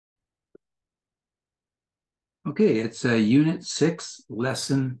Okay, it's Unit 6,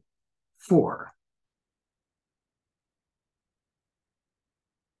 Lesson 4.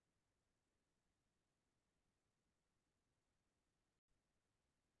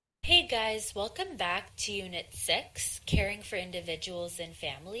 Hey guys, welcome back to Unit 6, Caring for Individuals and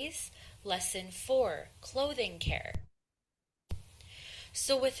Families, Lesson 4, Clothing Care.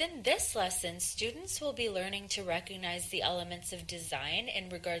 So within this lesson, students will be learning to recognize the elements of design in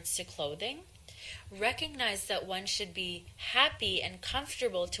regards to clothing, recognize that one should be happy and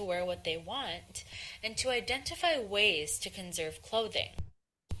comfortable to wear what they want, and to identify ways to conserve clothing.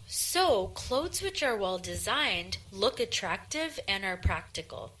 So, clothes which are well designed look attractive and are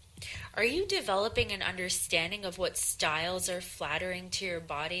practical. Are you developing an understanding of what styles are flattering to your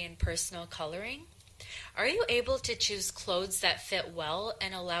body and personal coloring? Are you able to choose clothes that fit well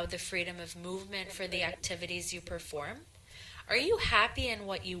and allow the freedom of movement for the activities you perform? Are you happy in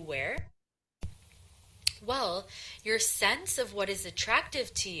what you wear? Well, your sense of what is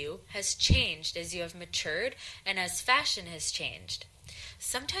attractive to you has changed as you have matured and as fashion has changed.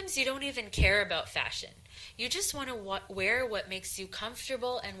 Sometimes you don't even care about fashion. You just want to wear what makes you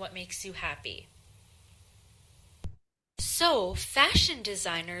comfortable and what makes you happy. So, fashion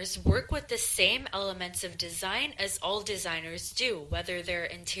designers work with the same elements of design as all designers do, whether they're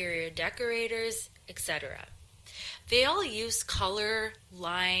interior decorators, etc. They all use color,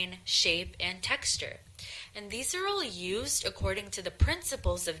 line, shape, and texture. And these are all used according to the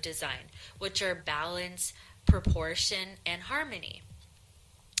principles of design, which are balance, proportion, and harmony.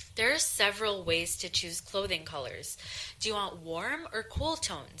 There are several ways to choose clothing colors. Do you want warm or cool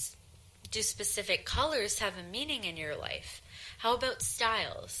tones? Do specific colors have a meaning in your life? How about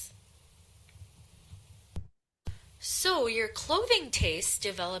styles? So, your clothing tastes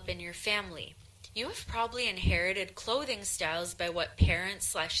develop in your family. You have probably inherited clothing styles by what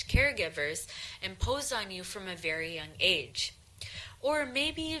parents/caregivers impose on you from a very young age. Or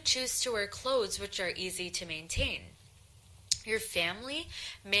maybe you choose to wear clothes which are easy to maintain. Your family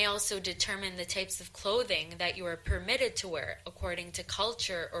may also determine the types of clothing that you are permitted to wear according to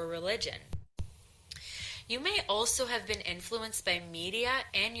culture or religion. You may also have been influenced by media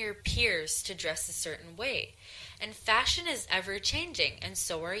and your peers to dress a certain way. And fashion is ever changing, and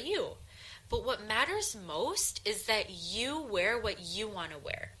so are you. But what matters most is that you wear what you want to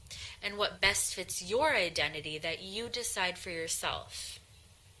wear and what best fits your identity that you decide for yourself.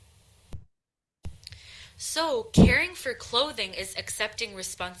 So, caring for clothing is accepting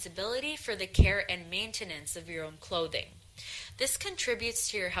responsibility for the care and maintenance of your own clothing. This contributes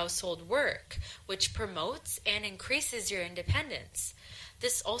to your household work, which promotes and increases your independence.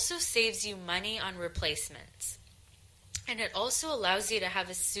 This also saves you money on replacements. And it also allows you to have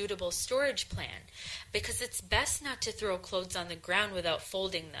a suitable storage plan because it's best not to throw clothes on the ground without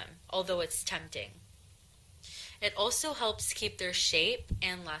folding them, although it's tempting. It also helps keep their shape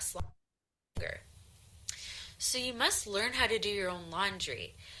and last longer. So you must learn how to do your own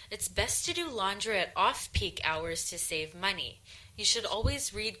laundry. It's best to do laundry at off-peak hours to save money. You should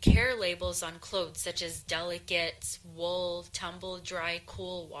always read care labels on clothes such as delicate, wool, tumble dry,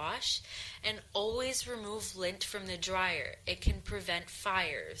 cool wash, and always remove lint from the dryer. It can prevent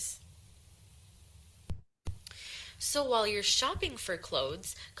fires. So while you're shopping for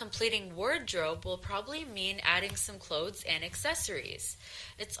clothes, completing wardrobe will probably mean adding some clothes and accessories.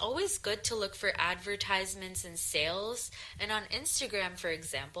 It's always good to look for advertisements and sales, and on Instagram, for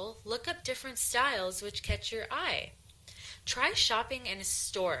example, look up different styles which catch your eye. Try shopping in a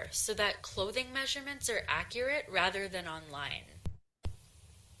store so that clothing measurements are accurate rather than online.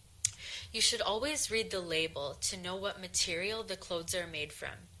 You should always read the label to know what material the clothes are made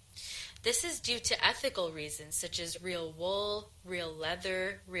from. This is due to ethical reasons such as real wool, real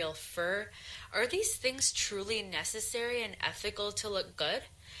leather, real fur. Are these things truly necessary and ethical to look good?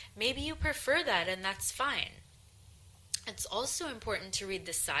 Maybe you prefer that and that's fine. It's also important to read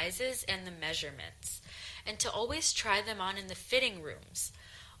the sizes and the measurements and to always try them on in the fitting rooms.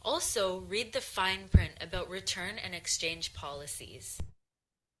 Also, read the fine print about return and exchange policies.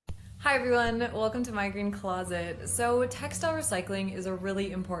 Hi everyone, welcome to My Green Closet. So textile recycling is a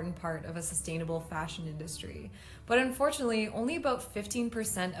really important part of a sustainable fashion industry. But unfortunately, only about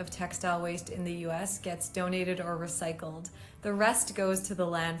 15% of textile waste in the US gets donated or recycled. The rest goes to the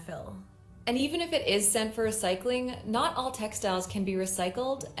landfill. And even if it is sent for recycling, not all textiles can be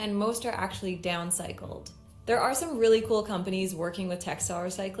recycled and most are actually downcycled. There are some really cool companies working with textile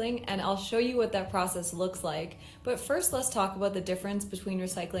recycling, and I'll show you what that process looks like. But first, let's talk about the difference between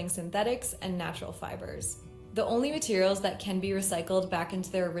recycling synthetics and natural fibers. The only materials that can be recycled back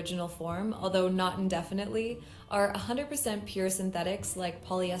into their original form, although not indefinitely, are 100% pure synthetics like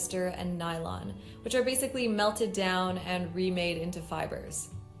polyester and nylon, which are basically melted down and remade into fibers.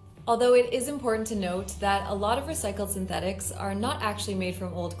 Although it is important to note that a lot of recycled synthetics are not actually made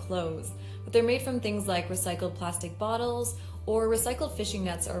from old clothes, but they're made from things like recycled plastic bottles, or recycled fishing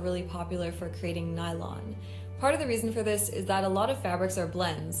nets are really popular for creating nylon. Part of the reason for this is that a lot of fabrics are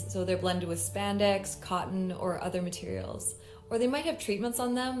blends, so they're blended with spandex, cotton, or other materials. Or they might have treatments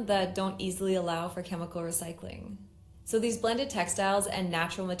on them that don't easily allow for chemical recycling. So these blended textiles and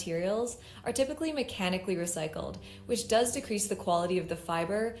natural materials are typically mechanically recycled, which does decrease the quality of the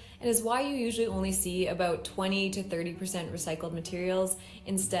fiber and is why you usually only see about 20 to 30% recycled materials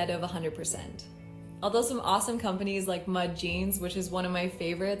instead of 100%. Although some awesome companies like Mud Jeans, which is one of my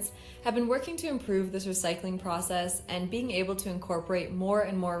favorites, have been working to improve this recycling process and being able to incorporate more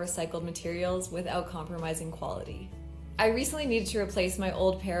and more recycled materials without compromising quality. I recently needed to replace my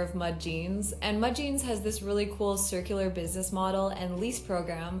old pair of Mud Jeans, and Mud Jeans has this really cool circular business model and lease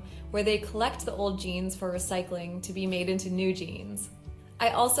program where they collect the old jeans for recycling to be made into new jeans. I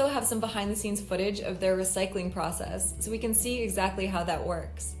also have some behind the scenes footage of their recycling process so we can see exactly how that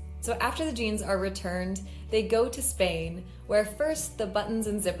works. So after the jeans are returned, they go to Spain, where first the buttons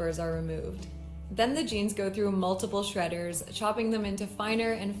and zippers are removed. Then the jeans go through multiple shredders, chopping them into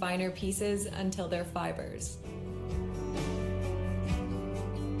finer and finer pieces until they're fibers.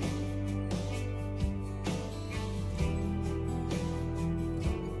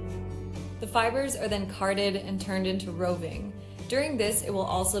 The fibers are then carded and turned into roving. During this, it will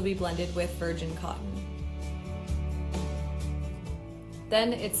also be blended with virgin cotton.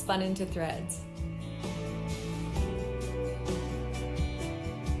 Then it's spun into threads.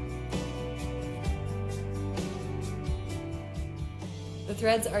 The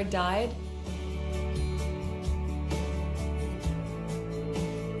threads are dyed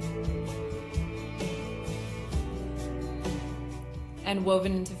and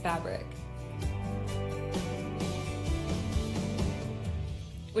woven into fabric,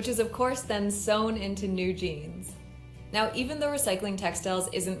 which is of course then sewn into new jeans. Now, even though recycling textiles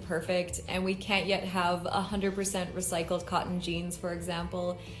isn't perfect and we can't yet have 100% recycled cotton jeans, for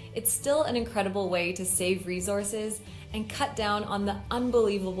example, it's still an incredible way to save resources and cut down on the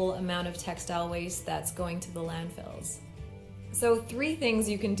unbelievable amount of textile waste that's going to the landfills. So 3 things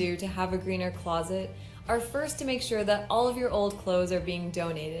you can do to have a greener closet are first to make sure that all of your old clothes are being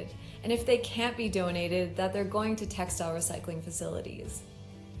donated, and if they can't be donated, that they're going to textile recycling facilities.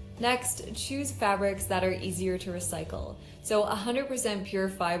 Next, choose fabrics that are easier to recycle. So 100% pure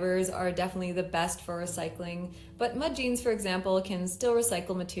fibers are definitely the best for recycling, but Mud Jeans, for example, can still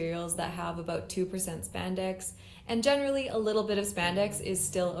recycle materials that have about 2% spandex, and generally a little bit of spandex is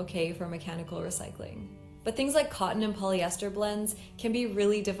still okay for mechanical recycling. But things like cotton and polyester blends can be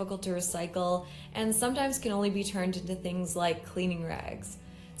really difficult to recycle and sometimes can only be turned into things like cleaning rags.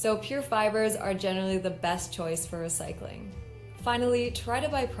 So pure fibers are generally the best choice for recycling. Finally, try to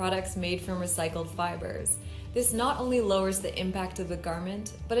buy products made from recycled fibers. This not only lowers the impact of the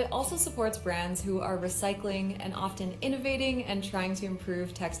garment, but it also supports brands who are recycling and often innovating and trying to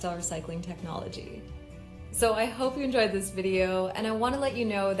improve textile recycling technology. So I hope you enjoyed this video, and I want to let you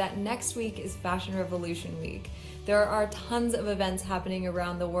know that next week is Fashion Revolution Week. There are tons of events happening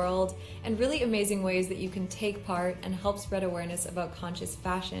around the world and really amazing ways that you can take part and help spread awareness about conscious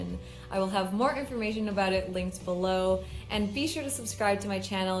fashion. I will have more information about it linked below, and be sure to subscribe to my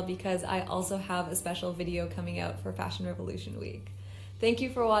channel because I also have a special video coming out for Fashion Revolution Week. Thank you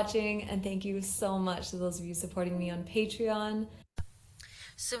for watching, and thank you so much to those of you supporting me on Patreon.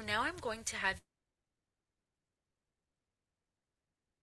 So now I'm going to have